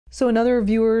So another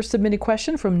viewer submitted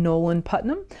question from Nolan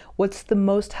Putnam. What's the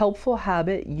most helpful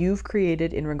habit you've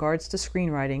created in regards to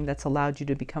screenwriting that's allowed you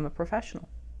to become a professional?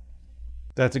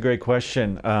 That's a great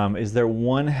question. Is there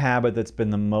one habit that's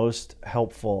been the most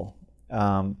helpful?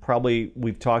 Probably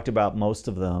we've talked about most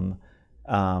of them.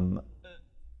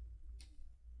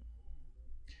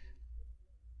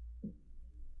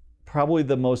 Probably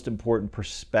the most important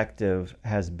perspective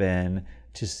has been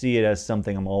to see it as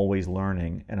something I'm always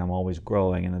learning and I'm always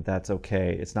growing, and that's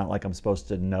okay. It's not like I'm supposed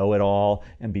to know it all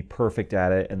and be perfect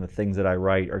at it, and the things that I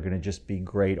write are going to just be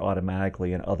great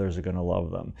automatically and others are going to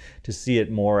love them. To see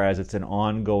it more as it's an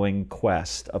ongoing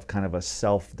quest of kind of a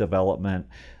self-development,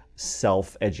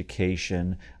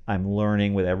 self-education. I'm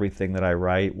learning with everything that I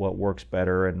write what works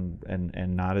better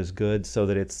and not as good, so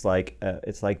that it's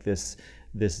like this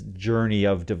journey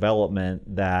of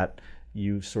development that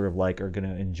you sort of like are going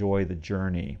to enjoy the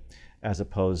journey, as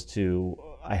opposed to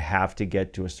I have to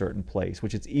get to a certain place,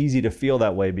 which it's easy to feel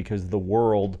that way because the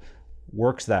world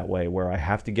works that way, where I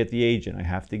have to get the agent, I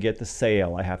have to get the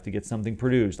sale, I have to get something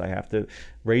produced, I have to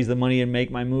raise the money and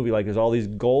make my movie. Like, there's all these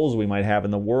goals we might have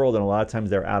in the world, and a lot of times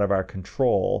they're out of our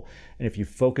control. And if you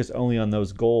focus only on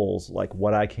those goals, like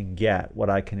what I can get, what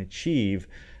I can achieve,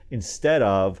 instead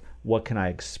of what can I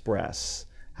express,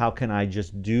 how can I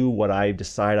just do what I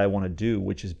decide I want to do,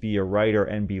 which is be a writer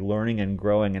and be learning and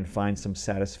growing and find some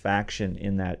satisfaction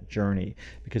in that journey.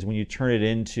 Because when you turn it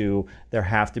into, there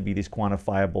have to be these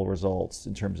quantifiable results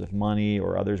in terms of money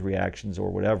or others' reactions or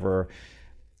whatever,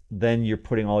 then you're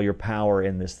putting all your power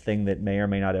in this thing that may or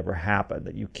may not ever happen,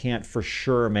 that you can't for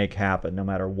sure make happen no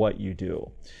matter what you do.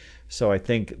 So I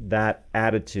think that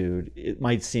attitude, it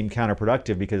might seem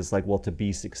counterproductive because it's like, well, to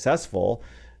be successful,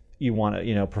 you want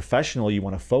to, professional, you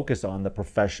want to focus on the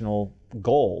professional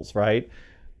goals, right?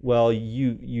 Well,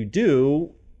 you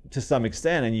do to some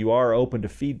extent, and you are open to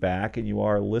feedback, and you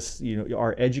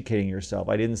are educating yourself.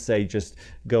 I didn't say just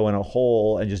go in a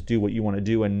hole and just do what you want to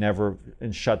do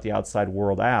and shut the outside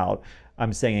world out.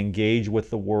 I'm saying engage with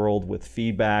the world, with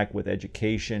feedback, with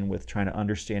education, with trying to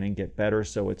understand and get better.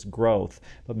 So it's growth,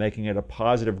 but making it a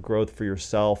positive growth for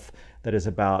yourself that is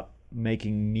about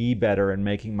making me better and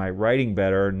making my writing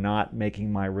better, not making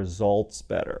my results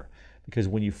better. Because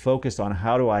when you focus on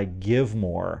how do I give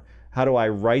more, how do I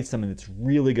write something that's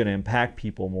really going to impact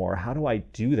people more, how do I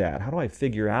do that, how do I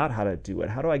figure out how to do it,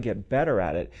 how do I get better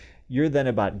at it, you're then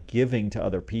about giving to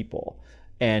other people.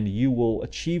 And you will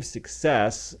achieve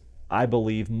success, I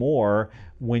believe, more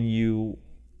when you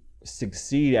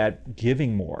succeed at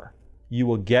giving more. You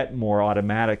will get more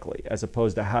automatically, as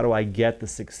opposed to how do I get the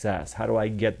success? How do I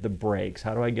get the breaks?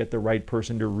 How do I get the right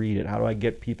person to read it? How do I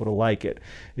get people to like it?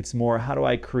 It's more, how do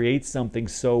I create something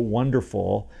so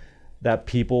wonderful that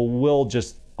people will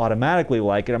just automatically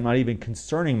like it? I'm not even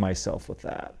concerning myself with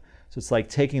that. So it's like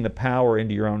taking the power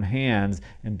into your own hands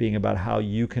and being about how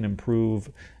you can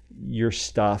improve your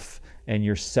stuff and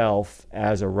yourself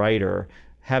as a writer.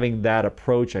 Having that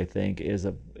approach, I think, is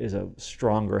a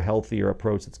stronger, healthier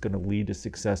approach that's going to lead to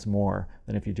success more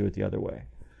than if you do it the other way.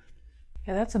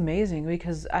 Yeah, that's amazing,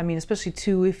 because I mean, especially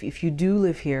too, if you do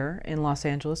live here in Los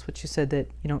Angeles, which you said that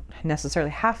you don't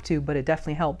necessarily have to, but it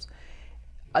definitely helps.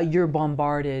 You're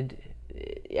bombarded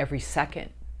every second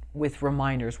with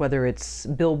reminders, whether it's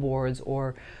billboards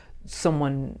or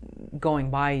someone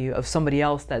going by you of somebody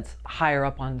else that's higher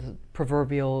up on the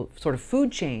proverbial sort of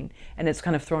food chain, and it's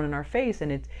kind of thrown in our face.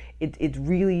 And it's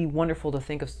really wonderful to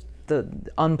think of the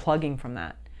unplugging from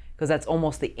that, because that's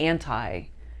almost the anti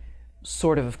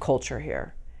sort of culture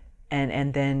here.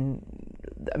 And then,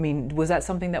 I mean, was that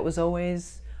something that was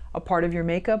always a part of your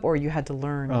makeup, or you had to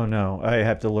learn? Oh no, I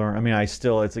have to learn. I mean,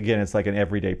 it's like an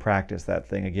everyday practice, that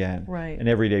thing again. Right. An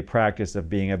everyday practice of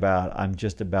being about, I'm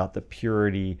just about the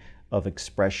purity of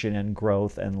expression and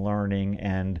growth and learning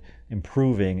and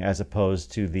improving, as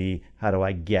opposed to the, how do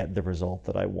I get the result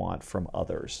that I want from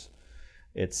others?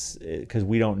 It's because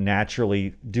we don't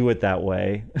naturally do it that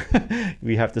way.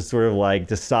 We have to sort of like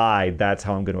decide, that's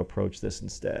how I'm going to approach this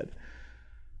instead.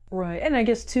 Right, and I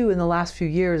guess too, in the last few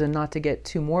years, and not to get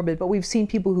too morbid, but we've seen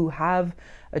people who have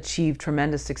achieved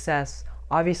tremendous success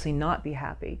obviously not be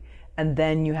happy. And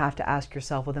then you have to ask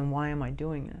yourself, well, then why am I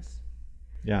doing this?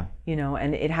 Yeah.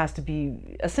 And it has to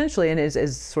be essentially, and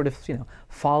as sort of,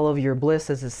 follow your bliss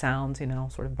as it sounds,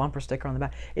 sort of bumper sticker on the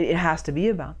back. It has to be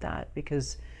about that,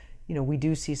 because, we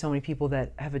do see so many people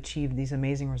that have achieved these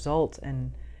amazing results,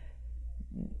 and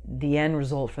the end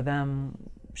result for them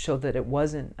showed that it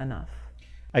wasn't enough.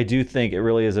 I do think it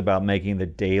really is about making the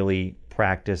daily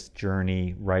practice,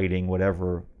 journey, writing,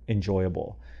 whatever,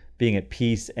 enjoyable. Being at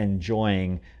peace,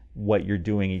 enjoying what you're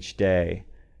doing each day,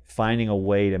 finding a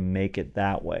way to make it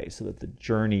that way so that the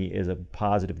journey is a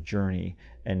positive journey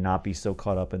and not be so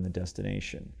caught up in the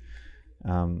destination.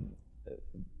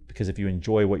 Because if you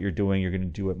enjoy what you're doing, you're going to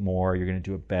do it more, you're going to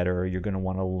do it better, you're going to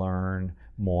want to learn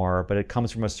more, but it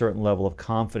comes from a certain level of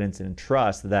confidence and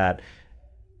trust that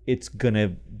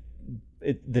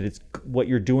what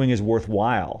you're doing is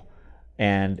worthwhile.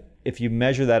 And if you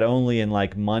measure that only in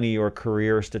like money or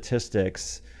career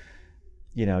statistics,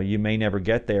 you may never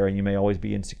get there, and you may always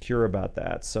be insecure about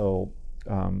that. So,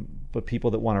 but people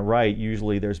that want to write,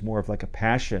 usually there's more of like a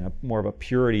passion, more of a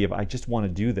purity of, I just want to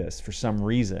do this for some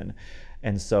reason.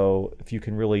 And so if you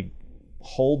can really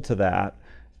hold to that,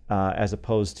 as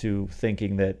opposed to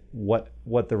thinking that what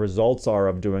the results are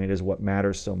of doing it is what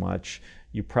matters so much,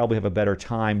 you probably have a better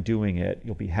time doing it.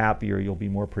 You'll be happier, you'll be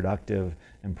more productive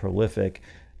and prolific,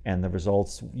 and the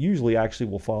results usually actually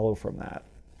will follow from that.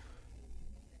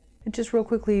 And just real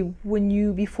quickly,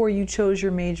 before you chose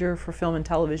your major for film and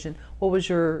television, what was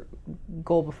your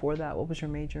goal before that? What was your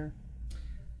major?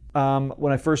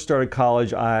 When I first started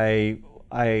college, I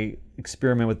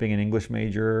experimented with being an English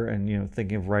major and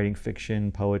thinking of writing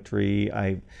fiction, poetry.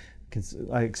 I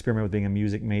experimented with being a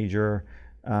music major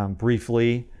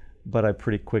briefly, but I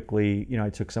pretty quickly,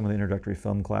 I took some of the introductory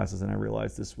film classes and I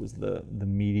realized this was the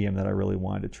medium that I really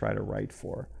wanted to try to write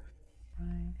for.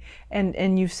 Right.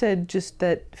 And you said just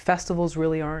that festivals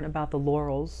really aren't about the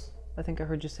laurels. I think I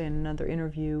heard you say in another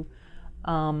interview.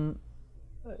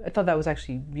 I thought that was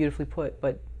actually beautifully put,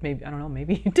 but maybe, I don't know,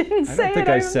 maybe you didn't say it. I don't think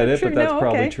I said it, but that's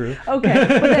probably true.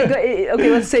 Okay, okay.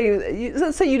 Let's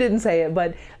say you didn't say it,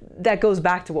 but that goes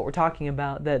back to what we're talking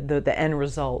about. The end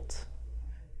result,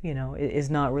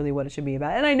 is not really what it should be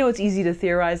about. And I know it's easy to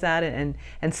theorize that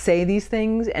and say these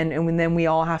things, and then we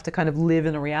all have to kind of live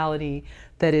in a reality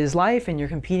that is life, and you're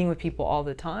competing with people all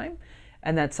the time,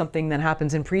 and that's something that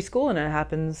happens in preschool and it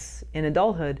happens in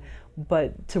adulthood.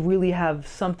 But to really have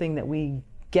something that we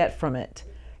get from it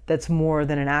that's more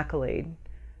than an accolade,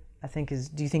 I think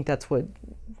do you think that's what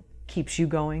keeps you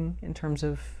going in terms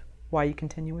of why you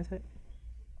continue with it?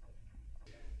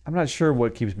 I'm not sure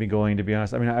what keeps me going, to be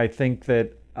honest. I mean, I think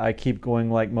that I keep going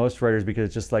like most writers because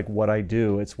it's just like what I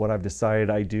do. It's what I've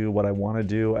decided I do, what I want to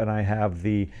do, and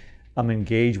I'm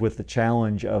engaged with the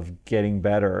challenge of getting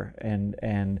better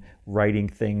and writing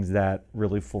things that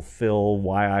really fulfill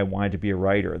why I wanted to be a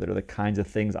writer, that are the kinds of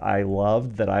things I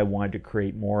loved that I wanted to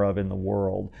create more of in the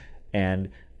world. And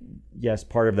yes,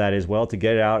 part of that is, well, to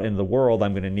get it out into the world,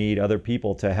 I'm going to need other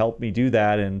people to help me do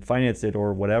that and finance it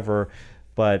or whatever.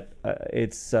 But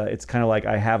it's kind of like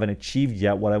I haven't achieved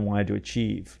yet what I wanted to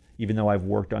achieve, even though I've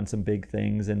worked on some big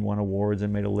things and won awards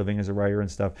and made a living as a writer and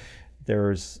stuff.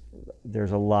 There's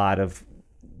a lot of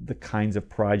the kinds of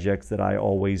projects that I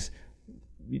always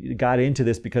got into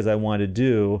this because I wanted to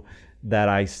do, that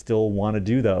I still want to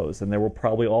do those, and there will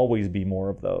probably always be more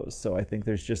of those. So I think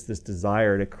there's just this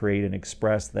desire to create and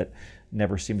express that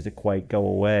never seems to quite go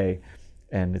away,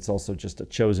 and it's also just a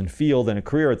chosen field and a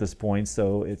career at this point,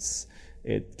 so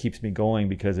it keeps me going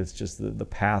because it's just the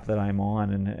path that I'm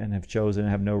on and have chosen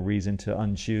and have no reason to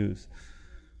unchoose.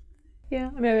 Yeah,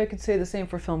 I mean, I could say the same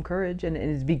for Film Courage, and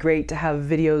it'd be great to have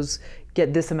videos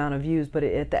get this amount of views, but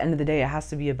at the end of the day, it has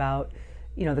to be about,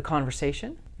 the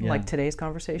conversation, like today's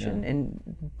conversation, and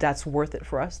that's worth it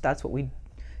for us. That's what we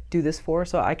do this for.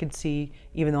 So I could see,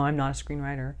 even though I'm not a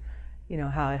screenwriter,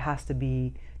 how there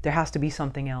has to be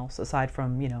something else aside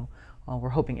from, we're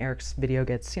hoping Erik's video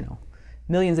gets,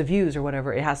 millions of views or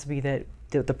whatever. It has to be that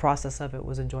the process of it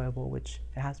was enjoyable, which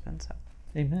it has been. So.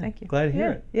 Amen. Thank you. Glad to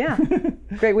hear it. Yeah.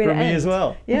 Great way to end. For me as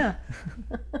well. Yeah.